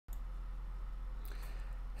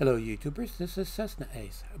Hello YouTubers, this is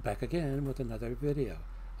cessnaace back again with another video,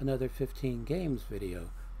 another 15 games video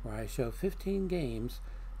where I show 15 games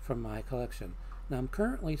from my collection. Now I'm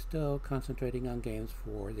currently still concentrating on games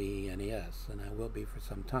for the NES, and I will be for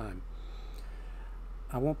some time.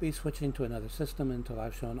 I won't be switching to another system until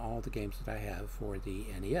I've shown all the games that I have for the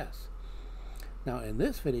NES. Now in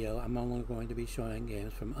this video I'm only going to be showing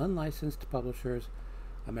games from unlicensed publishers: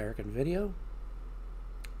 American Video,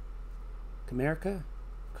 Comerica,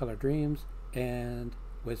 Color Dreams, and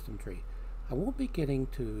Wisdom Tree. I won't be getting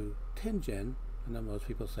to Tengen. I know most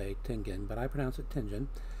people say Tengen, but I pronounce it Tengen.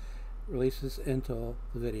 Releases until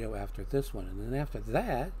the video after this one, and then after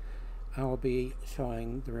that I will be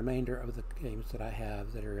showing the remainder of the games that I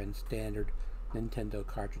have that are in standard Nintendo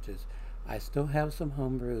cartridges. I still have some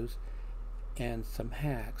homebrews and some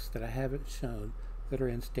hacks that I haven't shown that are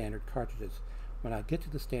in standard cartridges. When I get to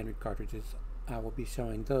the standard cartridges, I will be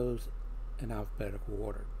showing those in alphabetical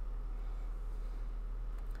order.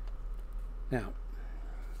 Now,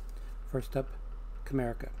 first up,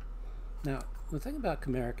 Comerica. Now, the thing about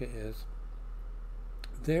Comerica is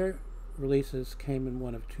their releases came in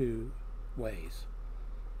one of two ways.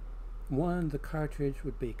 One, the cartridge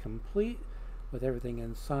would be complete with everything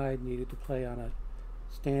inside needed to play on a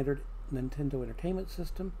standard Nintendo Entertainment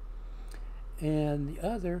System, and the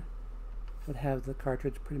other would have the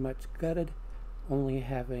cartridge pretty much gutted, only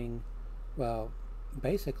having, well,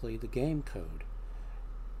 basically the game code.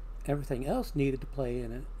 Everything else needed to play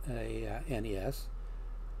in a NES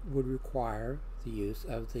would require the use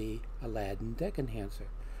of the Aladdin Deck Enhancer.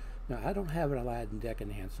 Now, I don't have an Aladdin Deck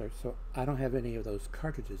Enhancer, so I don't have any of those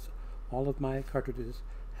cartridges. All of my cartridges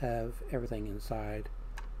have everything inside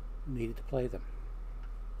needed to play them.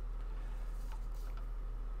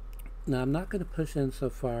 Now, I'm not going to push in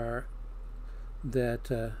so far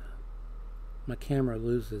that my camera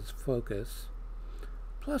loses focus,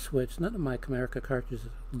 plus which none of my Comerica cartridges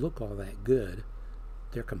look all that good.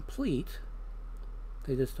 They're complete,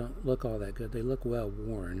 they just don't look all that good. They look well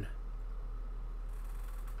worn.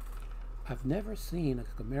 I've never seen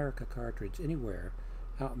a Comerica cartridge anywhere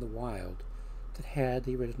out in the wild that had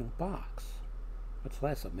the original box, much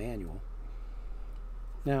less a manual.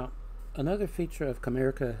 Now, another feature of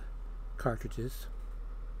Comerica cartridges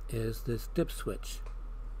is this dip switch.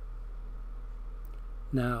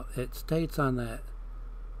 Now, it states on that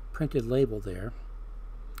printed label there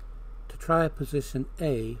to try position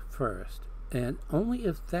A first, and only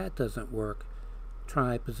if that doesn't work,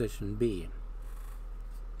 try position B.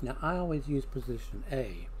 Now, I always use position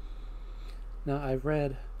A. Now, I've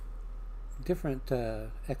read different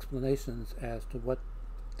explanations as to what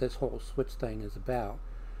this whole switch thing is about.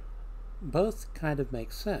 Both kind of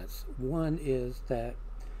make sense. One is that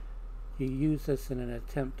you use this in an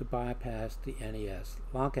attempt to bypass the NES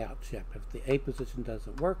lockout chip. If the A position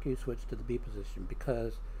doesn't work, you switch to the B position,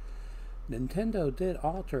 because Nintendo did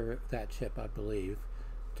alter that chip, I believe,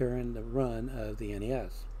 during the run of the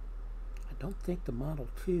NES. I don't think the Model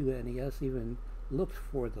 2 NES even looked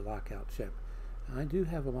for the lockout chip. I do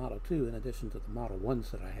have a Model 2 in addition to the Model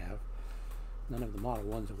 1s that I have. None of the Model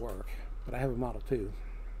 1s work, but I have a Model 2.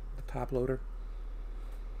 The top loader.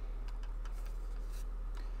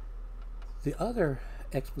 The other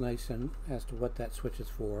explanation as to what that switch is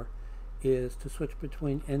for is to switch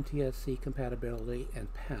between NTSC compatibility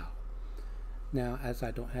and PAL. Now, as I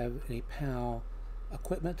don't have any PAL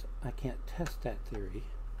equipment, I can't test that theory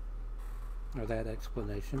or that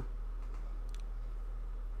explanation.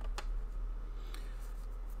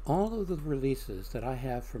 All of the releases that I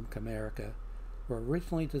have from Comerica were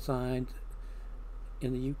originally designed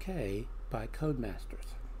in the UK by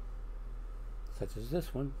Codemasters, such as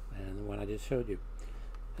this one and the one I just showed you.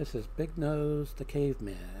 This is Big Nose the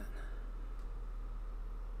Caveman.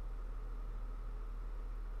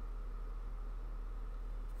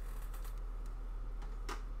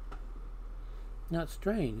 Now, it's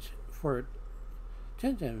strange. For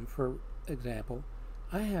Tengen, for example,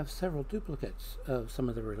 I have several duplicates of some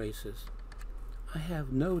of the releases. I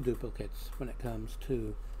have no duplicates when it comes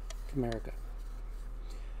to Comerica.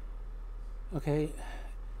 Okay,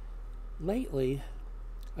 lately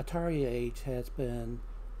Atari Age has been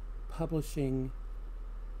publishing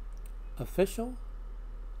official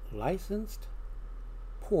licensed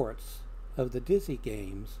ports of the Dizzy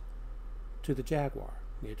games to the Jaguar,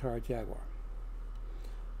 the Atari Jaguar.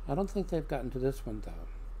 I don't think they've gotten to this one though.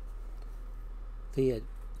 The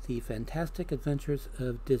Fantastic Adventures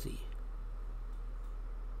of Dizzy.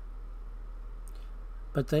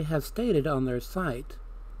 But they have stated on their site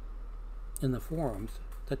in the forums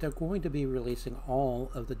that they're going to be releasing all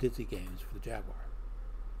of the Dizzy games for the Jaguar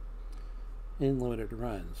in limited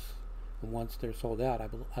runs. And once they're sold out,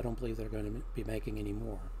 I don't believe they're going to be making any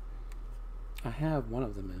more. I have one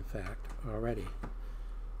of them, in fact, already.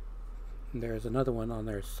 And there's another one on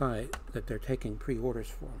their site that they're taking pre-orders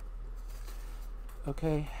for.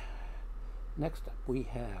 Okay, next up we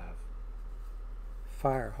have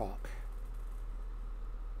Firehawk.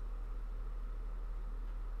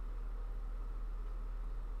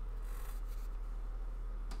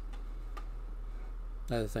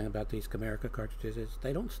 Another thing about these Comerica cartridges is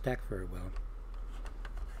they don't stack very well.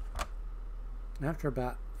 After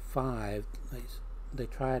about 5, they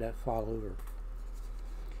try to fall over.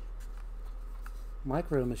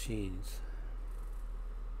 Micro Machines.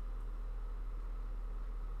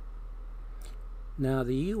 Now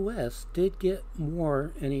the US did get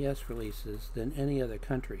more NES releases than any other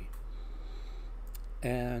country,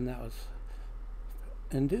 and that was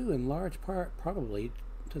due in large part probably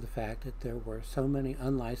to the fact that there were so many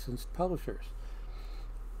unlicensed publishers.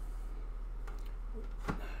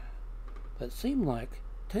 But it seemed like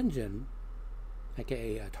Tengen,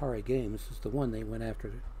 aka Atari Games, is the one they went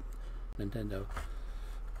after Nintendo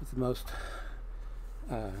with the most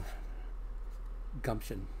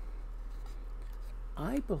gumption.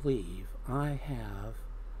 I believe I have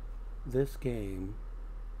this game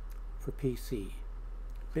for PC.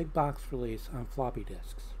 Big box release on floppy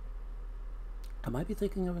disks. I might be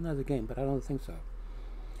thinking of another game, but I don't think so.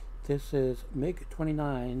 This is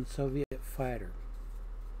MiG-29 Soviet Fighter.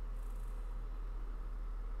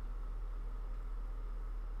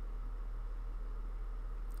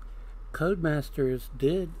 Codemasters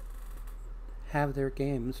did have their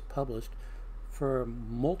games published for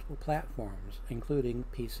multiple platforms, including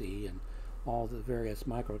PC and all the various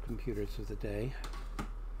microcomputers of the day.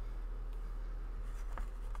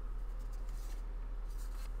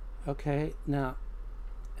 Okay, now,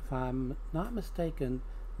 if I'm not mistaken,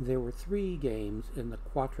 there were 3 games in the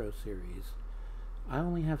Quattro series. I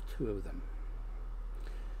only have 2 of them.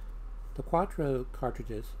 The Quattro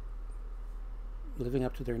cartridges, living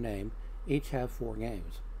up to their name, each have 4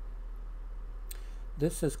 games.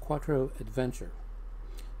 This is Quattro Adventure.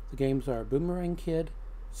 The games are Boomerang Kid,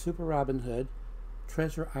 Super Robin Hood,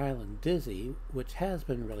 Treasure Island Dizzy, which has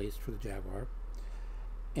been released for the Jaguar,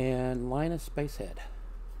 and Linus Spacehead.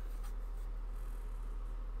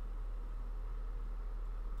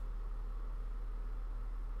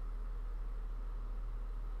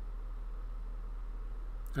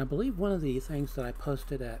 I believe one of the things that I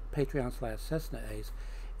posted at Patreon/cessnaace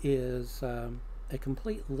is a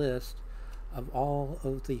complete list of all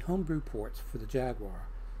of the homebrew ports for the Jaguar.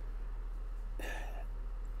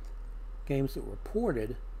 Games that were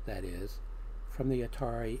ported, that is, from the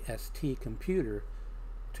Atari ST computer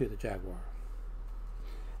to the Jaguar.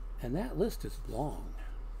 And that list is long.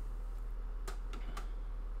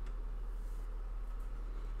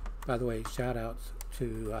 By the way, shout outs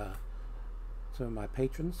to some of my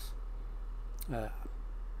patrons.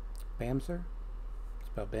 Bamser,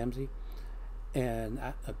 spelled Bamsey, and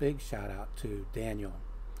a big shout out to Daniel,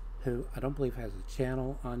 who I don't believe has a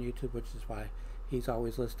channel on YouTube, which is why he's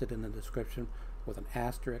always listed in the description with an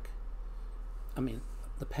asterisk. I mean,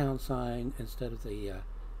 the pound sign instead of the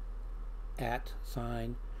at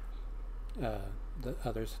sign. The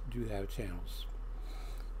others do have channels,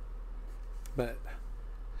 but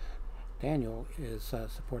Daniel is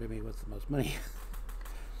supporting me with the most money.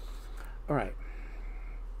 All right.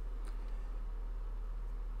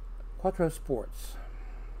 Quattro Sports.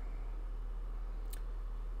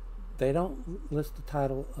 They don't list the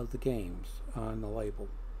title of the games on the label.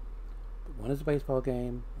 But one is a baseball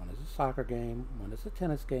game, one is a soccer game, one is a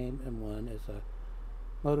tennis game, and one is a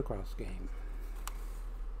motocross game.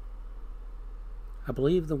 I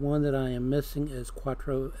believe the one that I am missing is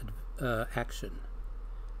Quattro Action.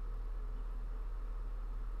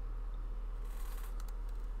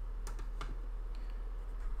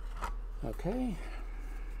 Okay.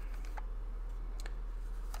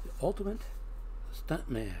 The Ultimate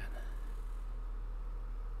Stuntman.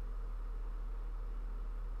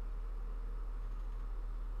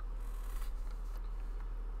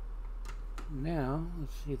 Now,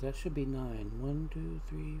 let's see, that should be 9. 1, 2,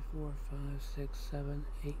 3, 4, 5, 6, 7,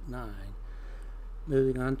 8, 9.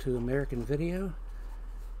 Moving on to American Video.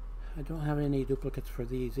 I don't have any duplicates for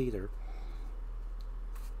these either.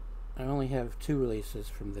 I only have 2 releases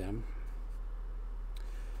from them.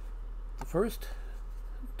 The first,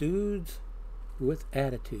 Dudes with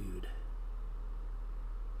Attitude.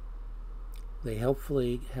 They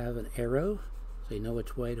helpfully have an arrow, so you know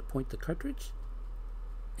which way to point the cartridge,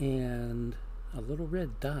 and a little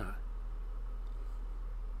red dot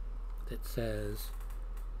that says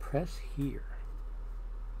press here.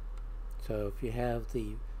 So if you have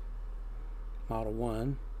the Model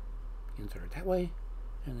 1, insert it that way,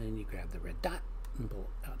 and then you grab the red dot and pull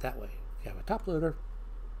it out that way. If you have a top loader,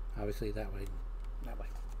 obviously that way, that way.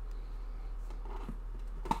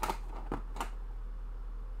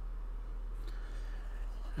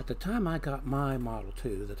 At the time I got my Model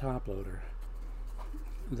 2, the top loader,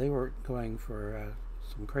 they were going for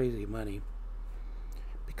some crazy money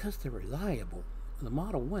because they're reliable. The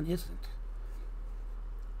Model 1 isn't.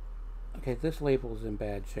 Okay, this label is in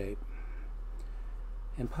bad shape.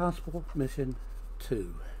 Impossible Mission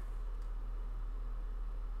 2.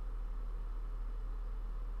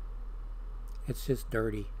 It's just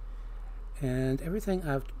dirty. And everything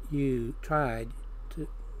I've tried to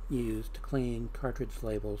use to clean cartridge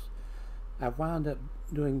labels, I've wound up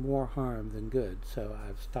doing more harm than good, so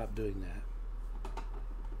I've stopped doing that.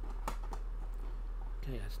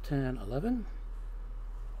 Okay, that's 10, 11.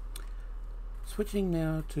 Switching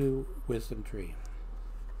now to Wisdom Tree.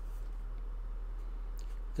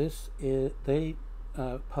 This is, they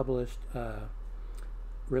published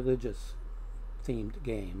religious themed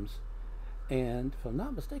games, and if I'm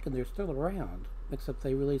not mistaken, they're still around, except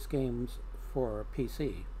they release games for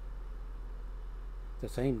PC. The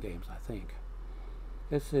same games, I think.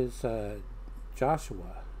 This is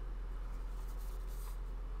Joshua.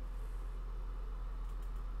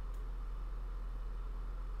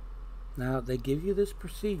 Now, they give you this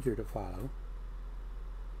procedure to follow.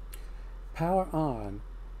 Power on.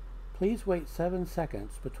 Please wait 7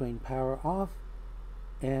 seconds between power off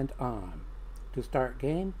and on. To start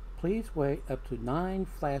game, please wait up to 9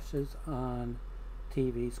 flashes on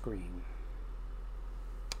TV screen.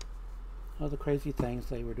 All the crazy things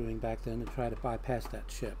they were doing back then to try to bypass that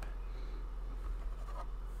chip.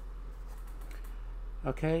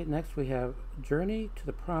 Okay, next we have Journey to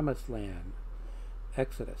the Promised Land.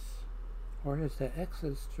 Exodus. Or is that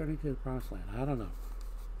Exodus Journey to the Promised Land? I don't know.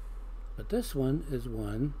 But this one is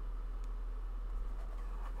one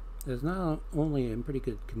that is not only in pretty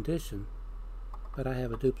good condition, but I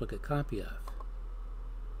have a duplicate copy of.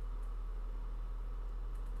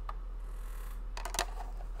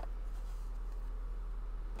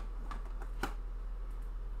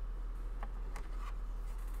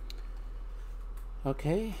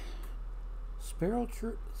 Okay,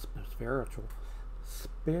 spiritual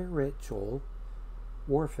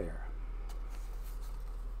warfare.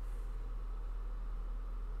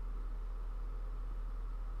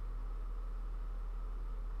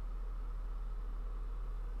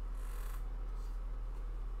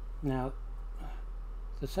 Now,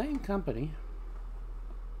 the same company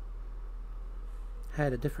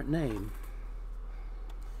had a different name.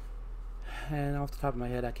 And off the top of my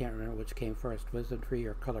head, I can't remember which came first, Wisdom Tree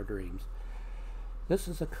or Color Dreams. This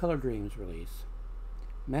is a Color Dreams release.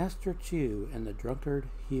 Master Chew and the Drunkard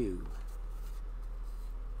Hugh.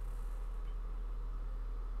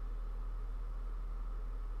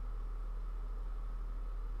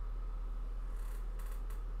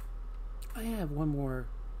 I have one more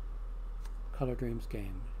Color Dreams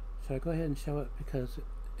game. Should I go ahead and show it? Because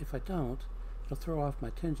if I don't, it'll throw off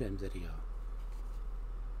my 10-gen video.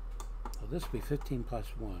 So this will be 15 plus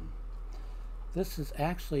 1. This is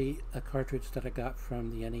actually a cartridge that I got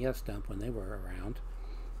from the NES dump when they were around.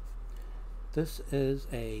 This is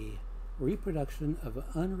a reproduction of an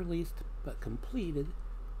unreleased but completed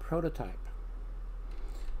prototype.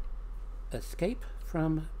 Escape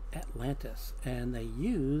from Atlantis. And they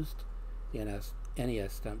used, the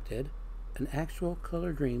NES dump did, an actual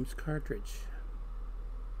Color Dreams cartridge.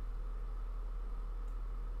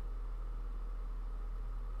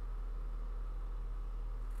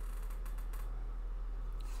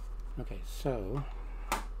 Okay, so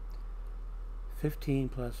 15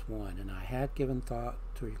 plus 1, and I had given thought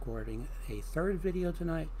to recording a third video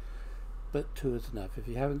tonight, but 2 is enough. If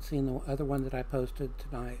you haven't seen the other one that I posted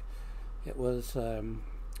tonight, it was the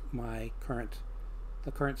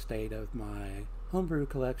current state of my Homebrew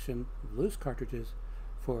collection of loose cartridges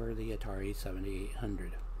for the Atari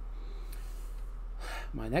 7800.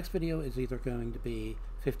 My next video is either going to be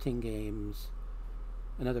 15 games,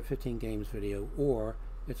 another 15 games video, or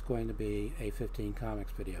it's going to be a 15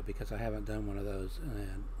 comics video, because I haven't done one of those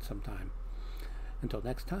in some time. Until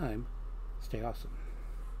next time, stay awesome.